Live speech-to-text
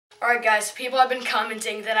Alright guys, people have been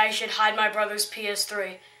commenting that I should hide my brother's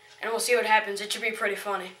PS3. And we'll see what happens. It should be pretty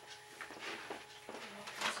funny.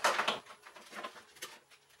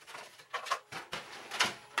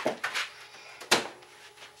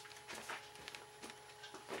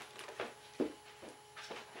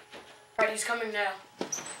 Alright, he's coming now.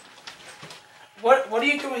 What are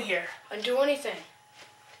you doing here? I didn't do anything.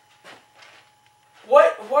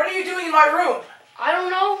 What are you doing in my room? I don't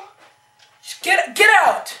know. Just get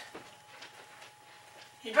out!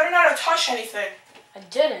 You better not have touched anything. I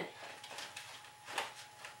didn't.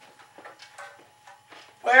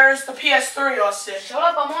 Where's the PS3, Austin? Shut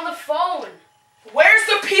up, I'm on the phone. Where's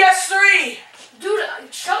the PS3?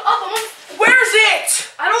 Dude, shut up, I'm on... Where's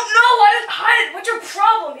it? I don't know, I didn't hide it. What's your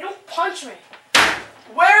problem? You don't punch me.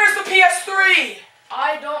 Where's the PS3?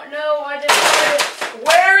 I don't know, I didn't hide it.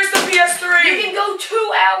 Where is the PS3? You can go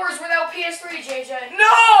 2 hours without PS3, JJ.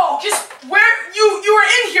 No! Just where you were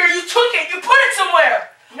in here, you took it, you put it somewhere.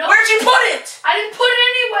 No. Where'd you put it? I didn't put it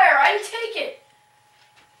anywhere. I didn't take it.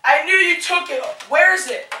 I knew you took it. Where is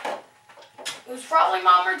it? It was probably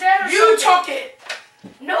mom or dad or something. You took it.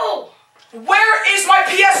 No. Where is my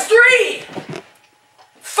PS3?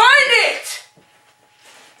 Find it.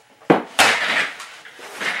 What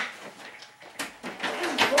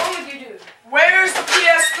is wrong with you, dude? Where's the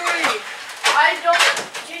PS3? I don't...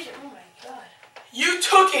 JJ, oh my god. You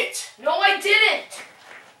took it. No, I didn't.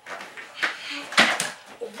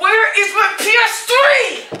 Where is my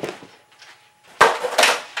PS3?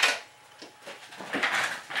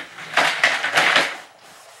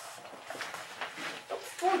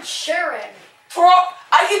 Don't share at me.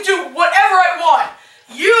 I can do whatever I want.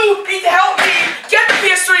 You need to help me get the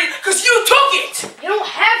PS3 because you took it. You don't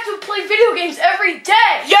have to play video games every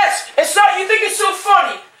day. Yes, it's not. You think it's so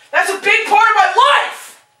funny. That's a big part of my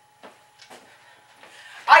life.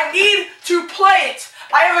 I need to play it.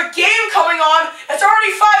 I have a game coming on. It's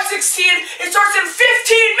already 5:16. It starts in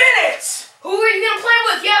 15 minutes. Who are you gonna play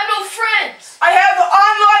with? You have no friends. I have the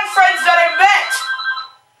online friends that I met.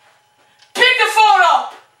 Pick the phone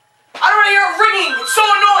up. I don't want to hear it ringing. It's so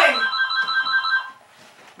annoying.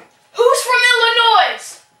 Who's from Illinois?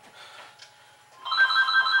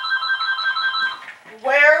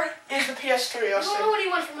 Where is the PS3, I Austin? don't know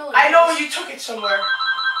anyone from Illinois. I know you took it somewhere.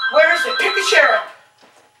 Where is it? Pick the chair up.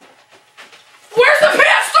 Where's the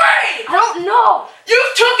PS3? I don't know. You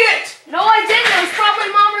took it. No, I didn't. It was probably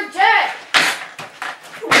mom or dad.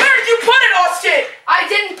 Where did you put it, Austin? I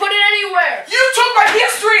didn't put it anywhere. You took my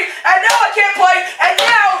PS3, and now I can't play, and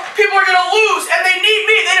now people are gonna lose, and they need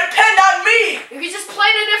me. They depend on me. You can just play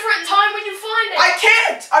at a different time when you find it. I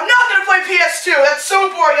can't. I'm not gonna play PS2. That's so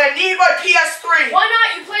boring. I need my PS3. Why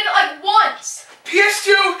not? You played it like once.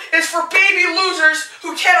 PS2 is for baby losers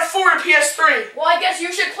who can't afford a PS3. Well, I guess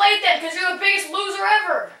you should play it then, because you're the biggest loser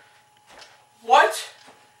ever. What?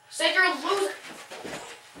 Said you're a loser.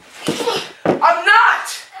 I'm not.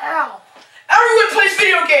 Ow. Everyone plays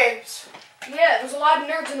video games. Yeah, there's a lot of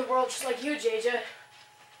nerds in the world just like you, JJ.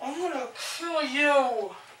 I'm gonna kill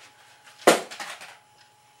you.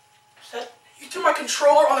 You threw my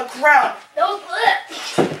controller on the ground. Don't flip.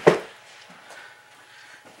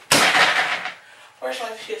 Where's my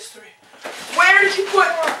PS3? Where did you put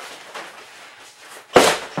it?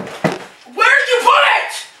 Where did you put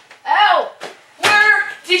it? Ow. Where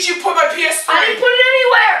did you put my PS3? I didn't put it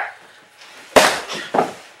anywhere.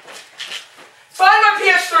 Find my What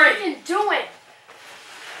PS3. are you doing?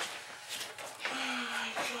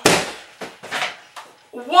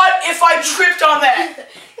 What if I tripped on that?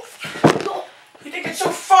 You think it's so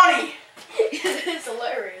funny? It's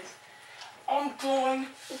hilarious. I'm going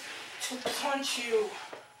to punch you.